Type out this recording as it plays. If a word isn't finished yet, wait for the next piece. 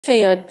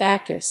Faoud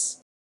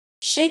Bacchus.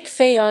 Sheik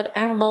Faoud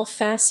Ahamul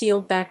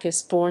Fasiel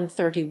Bacchus, born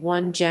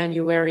 31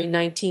 January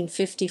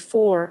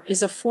 1954,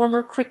 is a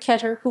former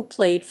cricketer who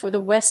played for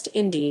the West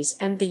Indies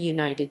and the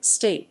United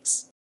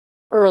States.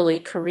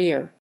 Early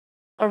career.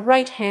 A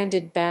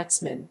right-handed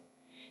batsman,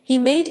 he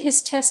made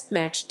his Test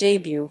match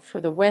debut for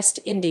the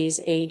West Indies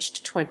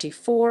aged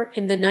 24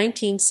 in the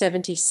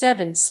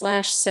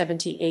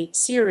 1977-78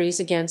 series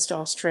against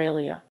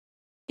Australia.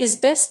 His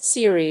best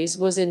series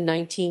was in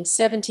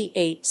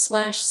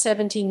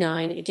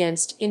 1978-79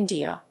 against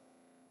India,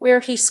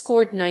 where he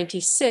scored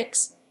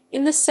 96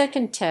 in the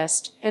second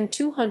Test and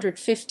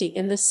 250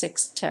 in the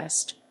sixth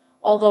Test,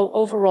 although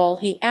overall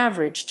he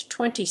averaged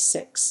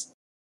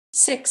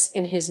 26.6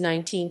 in his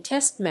 19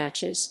 Test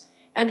matches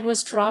and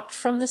was dropped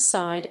from the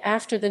side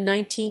after the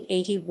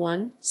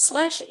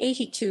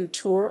 1981-82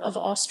 tour of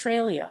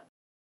Australia.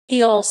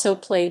 He also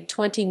played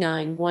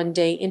 29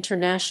 one-day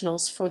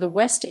internationals for the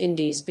West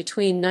Indies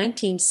between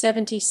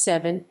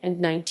 1977 and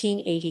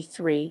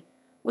 1983,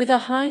 with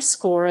a high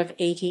score of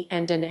 80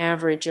 and an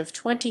average of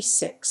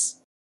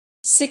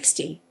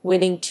 26.60,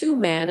 winning 2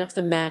 Man of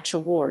the Match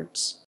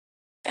awards.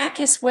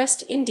 Bacchus'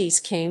 West Indies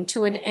came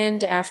to an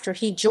end after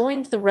he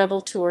joined the Rebel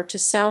Tour to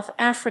South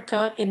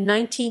Africa in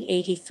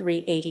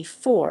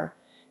 1983-84,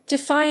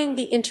 defying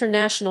the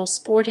international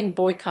sporting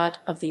boycott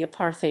of the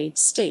apartheid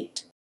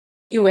state.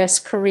 U.S.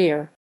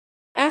 career.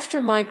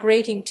 After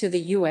migrating to the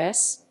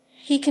U.S.,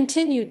 he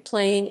continued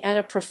playing at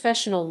a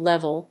professional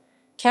level,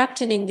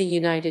 captaining the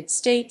United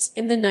States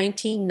in the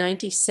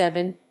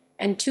 1997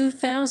 and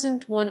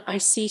 2001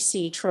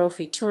 ICC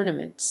Trophy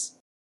tournaments.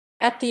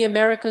 At the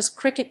America's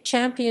Cricket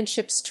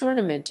Championships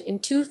tournament in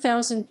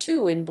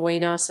 2002 in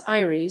Buenos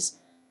Aires,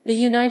 the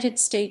United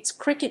States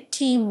cricket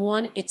team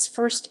won its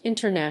first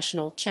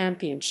international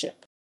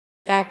championship.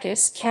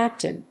 Bacchus,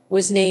 captain,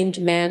 was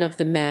named Man of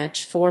the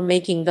Match for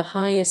making the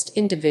highest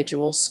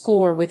individual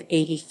score with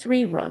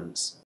 83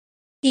 runs.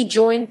 He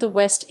joined the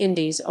West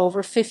Indies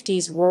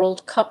over-50s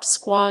World Cup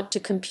squad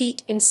to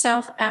compete in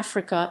South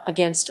Africa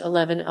against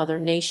 11 other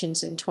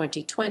nations in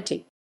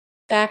 2020.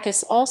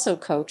 Bacchus also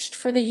coached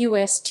for the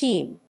U.S.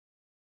 team.